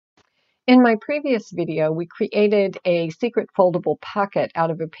In my previous video, we created a secret foldable pocket out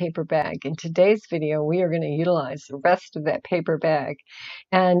of a paper bag. In today's video, we are going to utilize the rest of that paper bag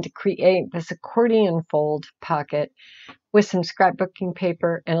and create this accordion fold pocket with some scrapbooking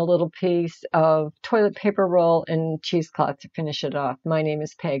paper and a little piece of toilet paper roll and cheesecloth to finish it off. My name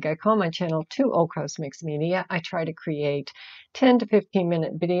is Peg. I call my channel Two Old Crows Mixed Media. I try to create 10 to 15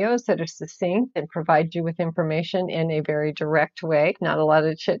 minute videos that are succinct and provide you with information in a very direct way, not a lot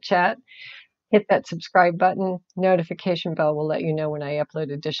of chit chat. Hit that subscribe button. Notification bell will let you know when I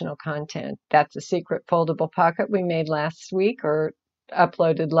upload additional content. That's a secret foldable pocket we made last week or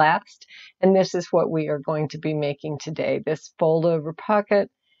uploaded last. And this is what we are going to be making today, this fold over pocket.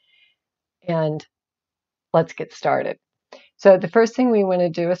 And let's get started. So the first thing we want to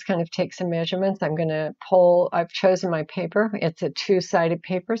do is kind of take some measurements. I've chosen my paper. It's a two-sided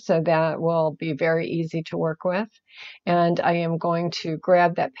paper, so that will be very easy to work with. And I am going to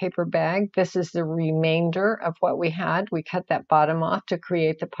grab that paper bag. This is the remainder of what we had. We cut that bottom off to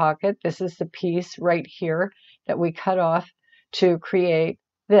create the pocket. This is the piece right here that we cut off to create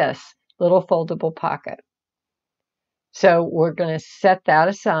this little foldable pocket. So we're going to set that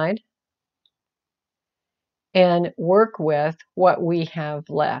aside and work with what we have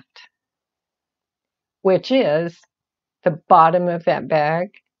left, which is the bottom of that bag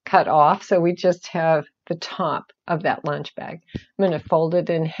cut off. So we just have the top of that lunch bag. I'm going to fold it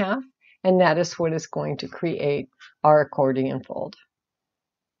in half, and that is what is going to create our accordion fold.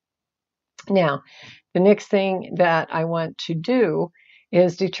 Now, the next thing that I want to do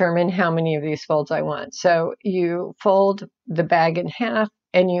is determine how many of these folds I want. So you fold the bag in half,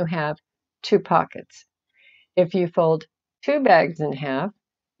 and you have two pockets. If you fold two bags in half,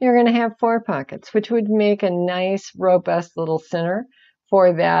 you're going to have four pockets, which would make a nice, robust little center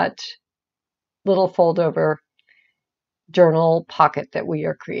for that little fold-over journal pocket that we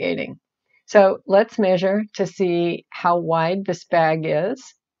are creating. So let's measure to see how wide this bag is,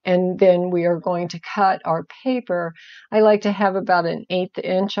 and then we are going to cut our paper. I like to have about an 1/8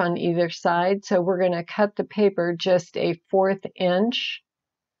 inch on either side, so we're going to cut the paper just a 1/4 inch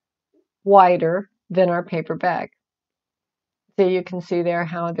wider than our paper bag. So you can see there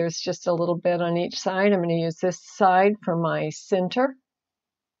how there's just a little bit on each side. I'm going to use this side for my center.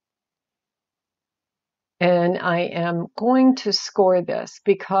 And I am going to score this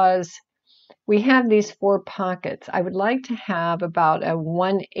because we have these four pockets. I would like to have about a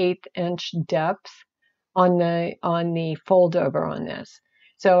 1/8 inch depth on the fold over on this.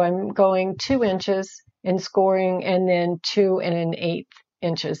 So I'm going 2 inches in scoring and then 2 1/8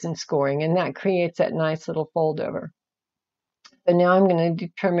 inches in scoring, and that creates that nice little fold over. So now I'm going to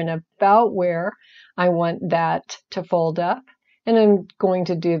determine about where I want that to fold up, and I'm going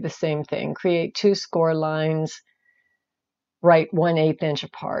to do the same thing, create two score lines right 1/8 inch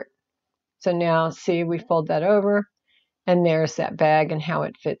apart. So now see, we fold that over, and there's that bag and how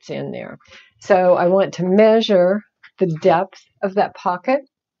it fits in there. So I want to measure the depth of that pocket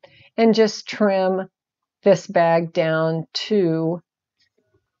and just trim this bag down to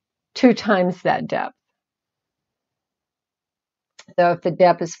 2 times that depth. So if the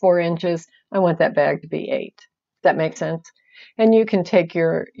depth is 4 inches, I want that bag to be 8. Does that make sense? And you can take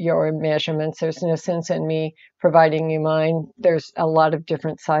your measurements. There's no sense in me providing you mine. There's a lot of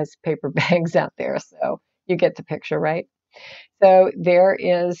different size paper bags out there, so you get the picture, right? So there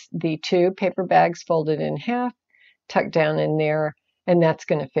is the 2 paper bags folded in half, tucked down in there, and that's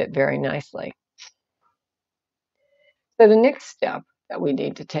going to fit very nicely. So the next step that we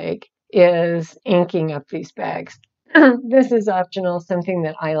need to take is inking up these bags. This is optional, something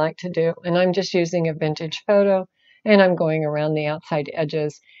that I like to do, and I'm just using a vintage photo, and I'm going around the outside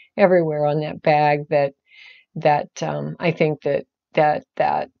edges everywhere on that bag that I think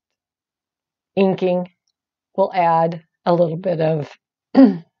that inking will add a little bit of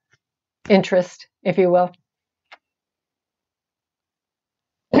interest, if you will.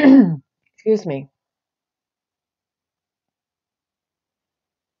 Excuse me.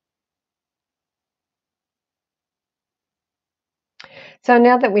 So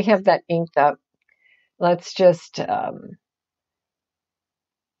now that we have that inked up, let's just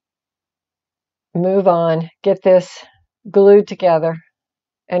move on, get this glued together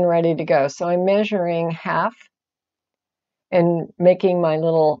and ready to go. So I'm measuring half and making my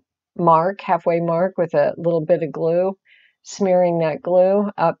little mark, halfway mark with a little bit of glue, smearing that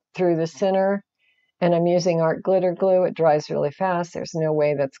glue up through the center. And I'm using art glitter glue. It dries really fast. There's no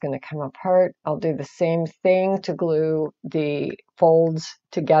way that's going to come apart. I'll do the same thing to glue the folds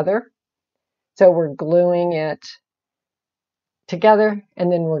together. So we're gluing it together,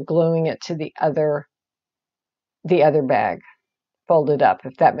 and then we're gluing it to the other bag, folded up,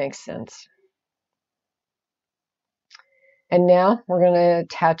 if that makes sense. And now we're going to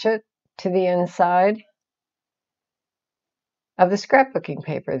attach it to the inside of the scrapbooking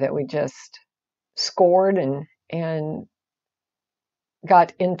paper that we just scored and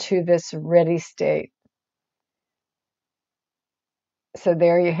got into this ready state. So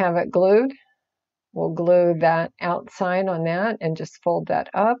there you have it glued. We'll glue that outside on that and just fold that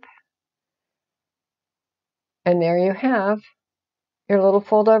up. And there you have your little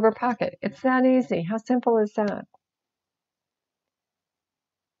fold over pocket. It's that easy. How simple is that?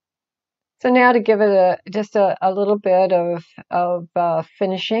 So now to give it just a little bit of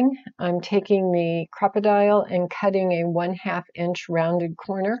finishing, I'm taking the crocodile and cutting a 1/2 inch rounded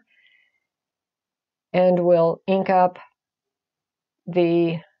corner, and we'll ink up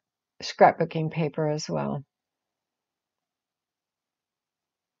the scrapbooking paper as well.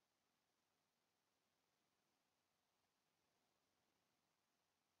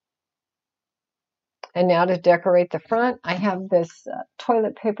 And now to decorate the front, I have this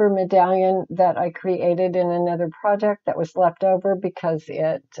toilet paper medallion that I created in another project that was left over because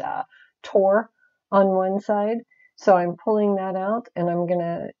it tore on one side. So I'm pulling that out and I'm going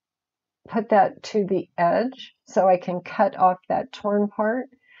to put that to the edge so I can cut off that torn part,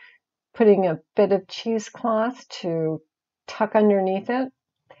 putting a bit of cheesecloth to tuck underneath it.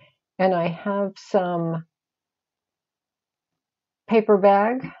 And I have some paper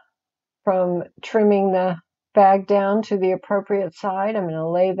bag from trimming the bag down to the appropriate side. I'm going to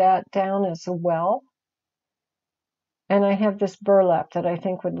lay that down as well. And I have this burlap that I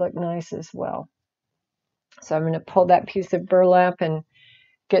think would look nice as well. So I'm going to pull that piece of burlap and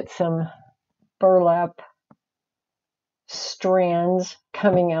get some burlap strands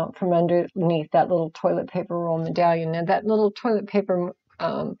coming out from underneath that little toilet paper roll medallion. Now that little toilet paper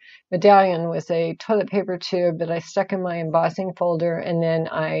medallion was a toilet paper tube that I stuck in my embossing folder, and then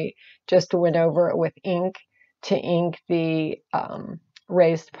I just went over it with ink to ink the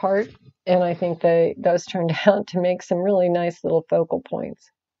raised part, and I think those turned out to make some really nice little focal points.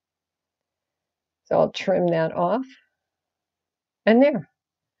 So I'll trim that off, and there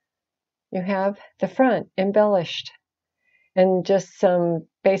you have the front embellished. And just some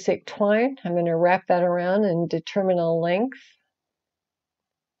basic twine. I'm going to wrap that around and determine a length.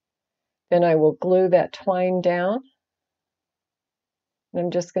 Then I will glue that twine down.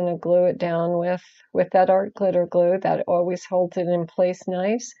 I'm just going to glue it down with that art glitter glue. That always holds it in place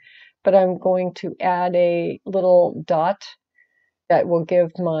nice. But I'm going to add a little dot that will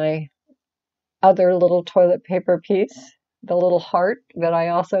give my other little toilet paper piece, the little heart that I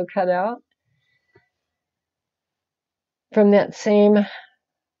also cut out from that same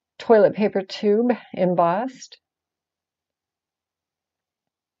toilet paper tube embossed.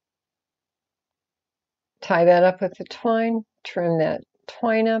 Tie that up with the twine, trim that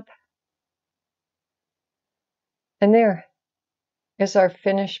twine up, and there is our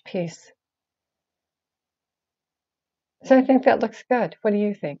finished piece. So I think that looks good. What do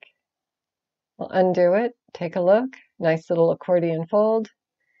you think? We'll undo it, take a look, nice little accordion fold,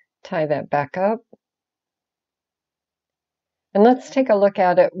 tie that back up. And let's take a look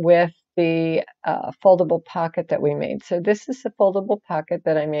at it with the foldable pocket that we made. So this is the foldable pocket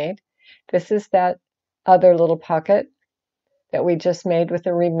that I made. This is that other little pocket that we just made with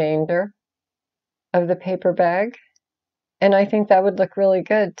the remainder of the paper bag. And I think that would look really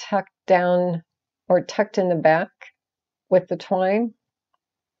good tucked down or tucked in the back with the twine.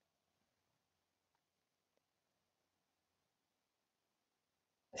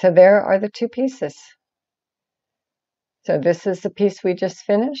 So there are the two pieces. So this is the piece we just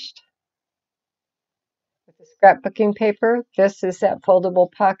finished with the scrapbooking paper. This is that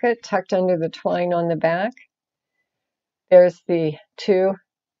foldable pocket tucked under the twine on the back. There's the two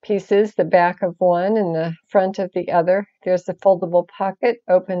pieces, the back of one and the front of the other. There's the foldable pocket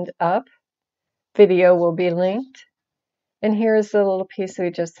opened up. Video will be linked. And here's the little piece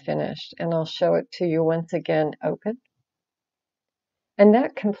we just finished, and I'll show it to you once again open. And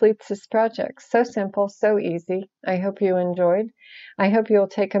that completes this project. So simple, so easy. I hope you enjoyed. I hope you'll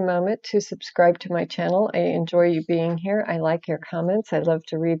take a moment to subscribe to my channel. I enjoy you being here. I like your comments. I love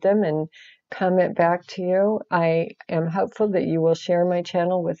to read them and comment back to you. I am hopeful that you will share my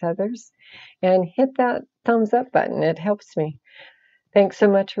channel with others and hit that thumbs up button. It helps me. Thanks so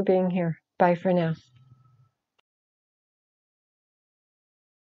much for being here. Bye for now.